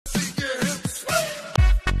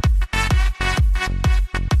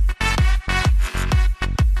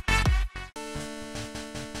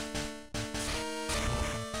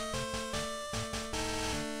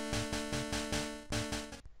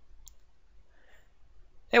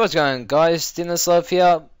Hey, what's going on, guys? Dinner's Love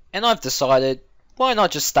here, and I've decided, why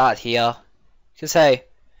not just start here? Because, hey,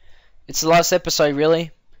 it's the last episode,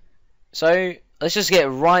 really. So, let's just get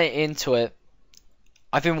right into it.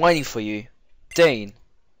 I've been waiting for you. Dean,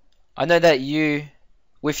 I know that you,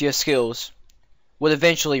 with your skills, would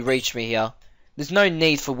eventually reach me here. There's no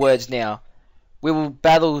need for words now. We will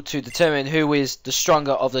battle to determine who is the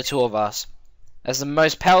stronger of the two of us. As the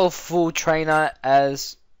most powerful trainer,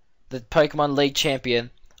 as the Pokemon League champion,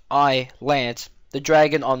 I, Lance, the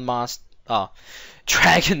Dragon Master,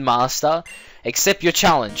 accept your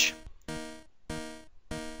challenge.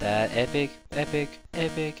 That epic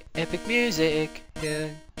music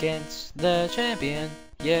against the champion.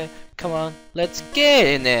 Yeah, come on, let's get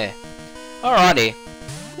in there. Alrighty,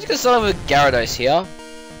 let's get started with Gyarados here.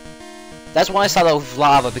 That's why I started with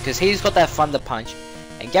Lava, because he's got that Thunder Punch,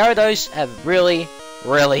 and Gyarados have really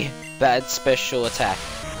bad special attack.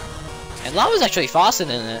 And Lava's actually faster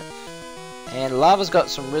than it. And Lava's got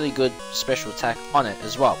some really good special attack on it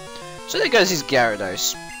as well. So there goes his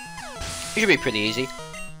Gyarados. It should be pretty easy.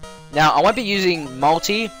 Now, I won't be using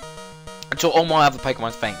Multi until all my other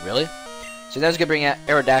Pokemon faint, really. So now let's go bring out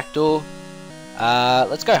Aerodactyl.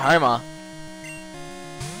 Let's go Homer.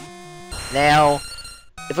 Now,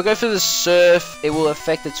 if I go for the Surf, it will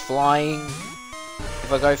affect its flying.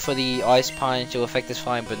 If I go for the Ice Punch, it will affect its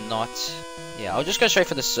flying, but not. Yeah, I'll just go straight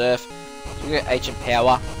for the Surf. We'll get Ancient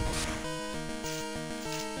Power.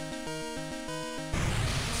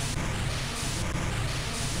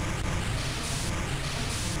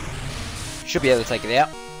 Should be able to take it out.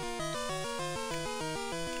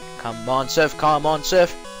 Come on, Surf, come on,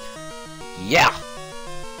 Surf. Yeah!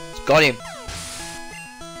 Got him.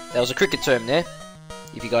 That was a cricket term there,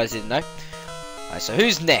 if you guys didn't know. Alright, so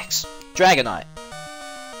who's next? Dragonite.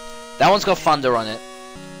 That one's got Thunder on it.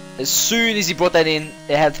 As soon as he brought that in,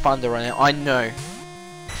 it had Thunder on it. I know.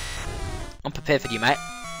 I'm prepared for you, mate.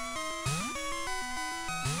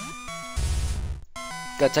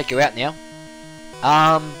 Gotta take you out now.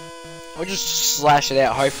 I'll just slash it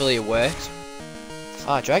out. Hopefully it works.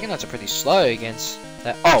 Dragonites are pretty slow against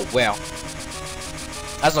that. Oh, wow.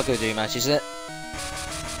 That's not gonna do much, is it?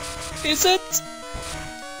 Is it?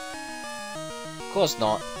 Of course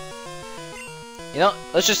not. You know,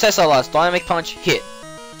 let's just test our last. Dynamic Punch, hit.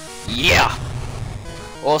 Yeah!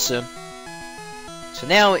 Awesome. So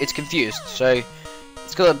now it's confused, so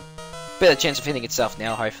it's got a better chance of hitting itself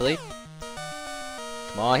now, hopefully.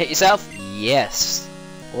 Come on, hit yourself. Yes.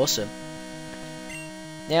 Awesome.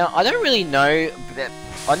 Now, I don't really know,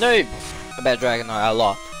 I know about Dragonite a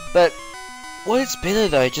lot, but what is better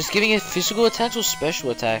though, just giving it physical attacks or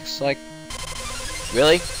special attacks? Like,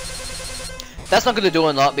 really? That's not going to do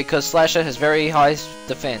a lot because Slasher has very high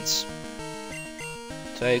defense.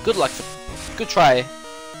 So good luck, good try.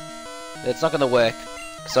 But it's not going to work.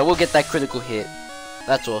 So we'll get that critical hit.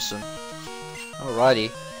 That's awesome.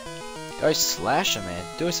 Alrighty. Go Slasher, man.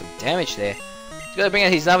 Doing some damage there. He's going to bring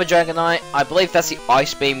out his another Dragonite. I believe that's the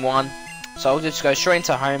Ice Beam one. So I'll just go straight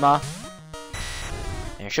into Homer.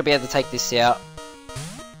 And I should be able to take this out.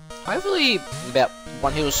 Hopefully about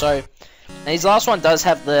one hit or so. And his last one does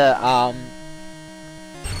have the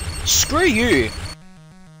screw you.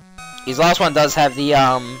 His last one does have the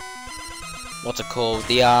what's it called?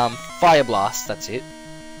 The Fire Blast, that's it.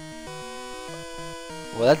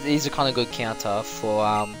 Well, that is a kind of good counter for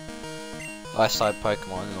Ice type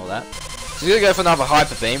Pokemon and all that. So he's gonna go for another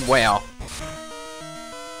Hyper Beam. Wow.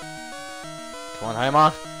 Come on,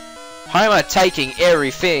 Homer. Homer taking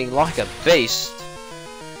everything like a beast.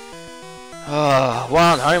 Oh,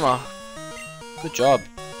 well done, Homer. Good job.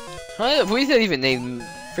 We didn't even need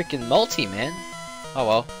freaking Multi, man. Oh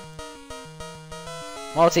well.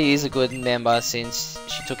 Multi is a good member since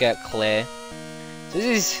she took out Claire. So this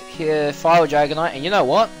is here Fire Dragonite, and you know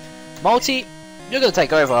what? Multi, you're gonna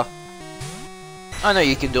take over. I know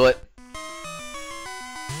you can do it.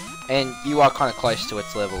 And you are kind of close to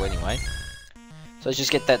its level anyway. So let's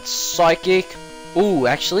just get that Psychic. Ooh,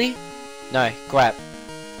 actually? No, crap.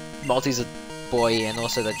 Multi's a boy and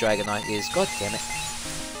also the Dragonite is. God damn it.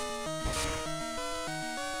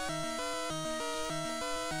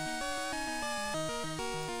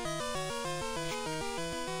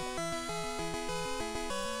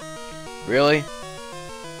 Really?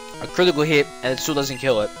 A critical hit and it still doesn't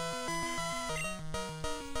kill it.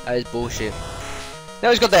 That is bullshit.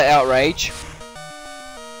 Now he's got that Outrage.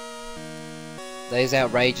 That is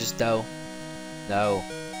outrageous though. No.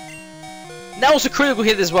 And that was a critical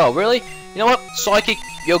hit as well, really? You know what? Psychic,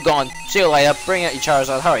 you're gone. See you later. Bring out your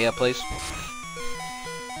Charizard. Hurry up, please.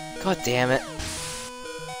 God damn it.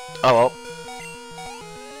 Oh well.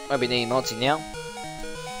 Won't be needing Multi now.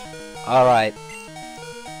 Alright.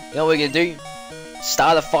 You know what we're gonna do?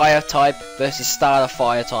 Starter fire type versus starter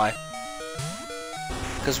fire type.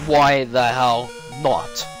 Because why the hell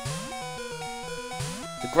not?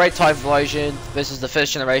 The Great Typhlosion versus the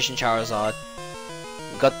first generation Charizard.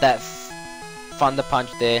 We got that Thunder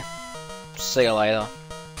Punch there. See you later.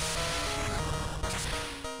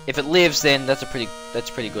 If it lives, then that's pretty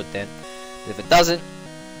good then. But if it doesn't,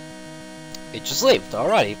 it just lived.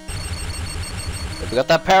 Alrighty. But we got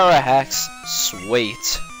that Power Hacks.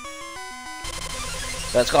 Sweet.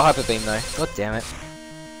 But it's got Hyper Beam though. God damn it.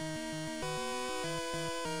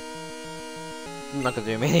 I'm not gonna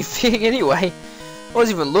do anything anyway. I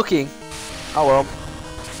wasn't even looking. Oh well.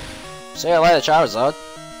 See you later, Charizard.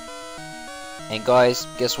 And guys,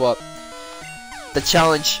 guess what? The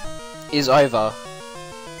challenge is over.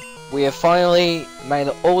 We have finally made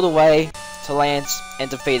it all the way to Lance and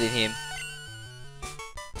defeated him.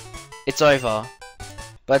 It's over.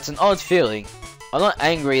 But it's an odd feeling. I'm not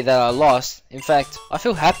angry that I lost. In fact, I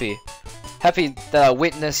feel happy. Happy that I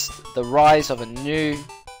witnessed the rise of a new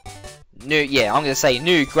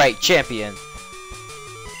great champion.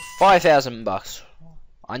 5,000 bucks.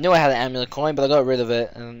 I knew I had an amulet coin, but I got rid of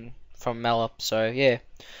it from Malop, so yeah.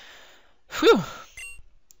 Whew.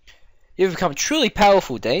 You've become truly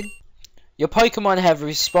powerful, Dean. Your Pokemon have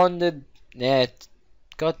responded. Yeah,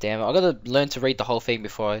 god damn it. I gotta learn to read the whole thing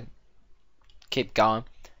before I keep going.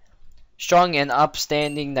 Strong and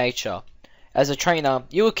upstanding nature. As a trainer,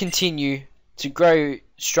 you will continue to grow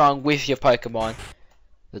strong with your Pokemon.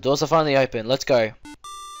 The doors are finally open. Let's go.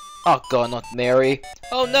 Oh god, not Mary.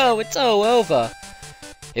 Oh no, it's all over.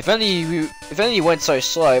 If only you weren't so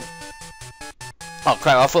slow. Oh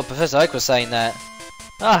crap, I thought Professor Oak was saying that.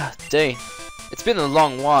 Ah, Dean. It's been a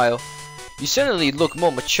long while. You certainly look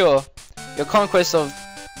more mature. Your conquest of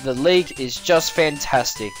the league is just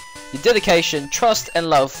fantastic. Your dedication, trust, and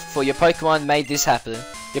love for your Pokemon made this happen.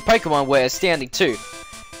 Your Pokemon were astounding too.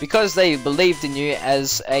 Because they believed in you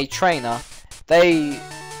as a trainer, they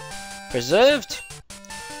preserved.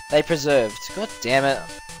 God damn it.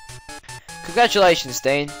 Congratulations,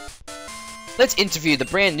 Dean. Let's interview the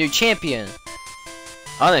brand new champion.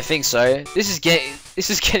 I don't think so. This is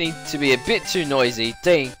getting to be a bit too noisy.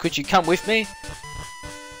 Dean, could you come with me?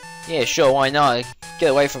 Yeah, sure, why not?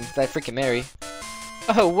 Get away from that freaking Mary.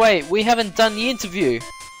 Oh wait, we haven't done the interview.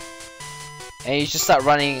 And you just start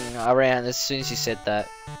running around as soon as he said that.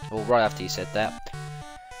 Or right after he said that.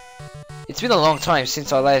 It's been a long time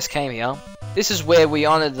since I last came here. This is where we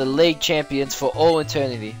honor the league champions for all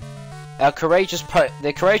eternity. Their courageous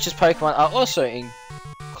Pokemon are also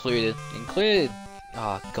included.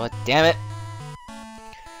 Oh, god damn it.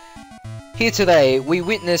 Here today, we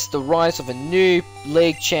witness the rise of a new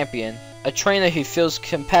league champion. A trainer who feels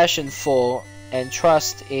compassion for and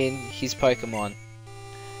trust in his Pokemon.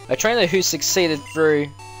 A trainer who succeeded through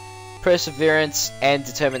perseverance and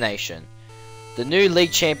determination. The new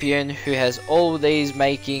league champion who has all these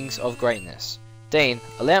makings of greatness. Dean,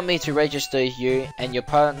 allow me to register you and your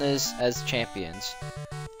partners as champions.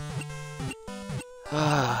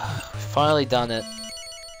 Finally done it.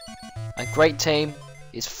 A great team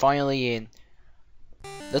is finally in.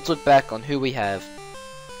 Let's look back on who we have.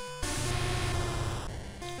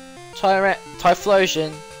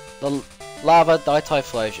 Typhlosion, the Lava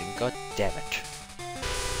Typhlosion, god damn it.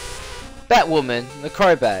 Batwoman, the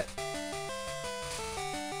Crobat.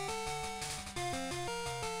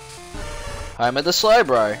 Homer the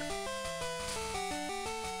Slowbro.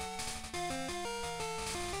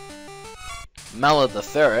 Mala the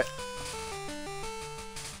Ferret.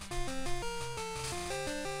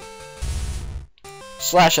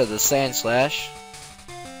 Slasher the Sandslash.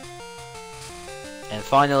 And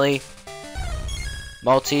finally,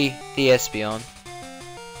 Multi the Espeon.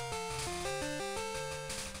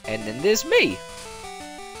 And then there's me.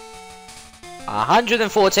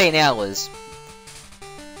 114 hours.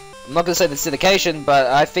 I'm not going to say that's dedication, but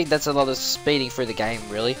I think that's a lot of speeding through the game,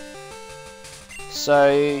 really.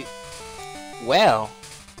 So, wow.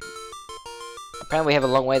 Apparently we have a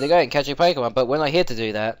long way to go in catching Pokemon, but we're not here to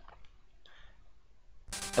do that.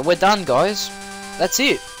 And we're done, guys. That's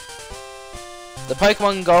it. The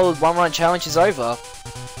Pokemon Gold OneRun challenge is over.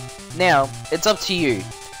 Now, it's up to you.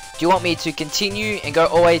 Do you want me to continue and go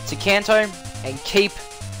all the way to Kanto and keep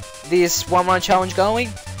this OneRun challenge going?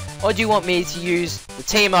 Or do you want me to use the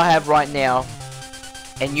team I have right now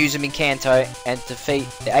and use them in Kanto and defeat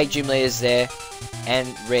the 8 gym leaders there and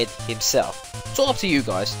Red himself? It's all up to you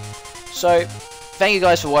guys. So, thank you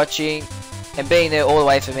guys for watching and being there all the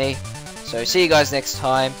way for me. So, see you guys next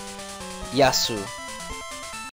time. Yasu.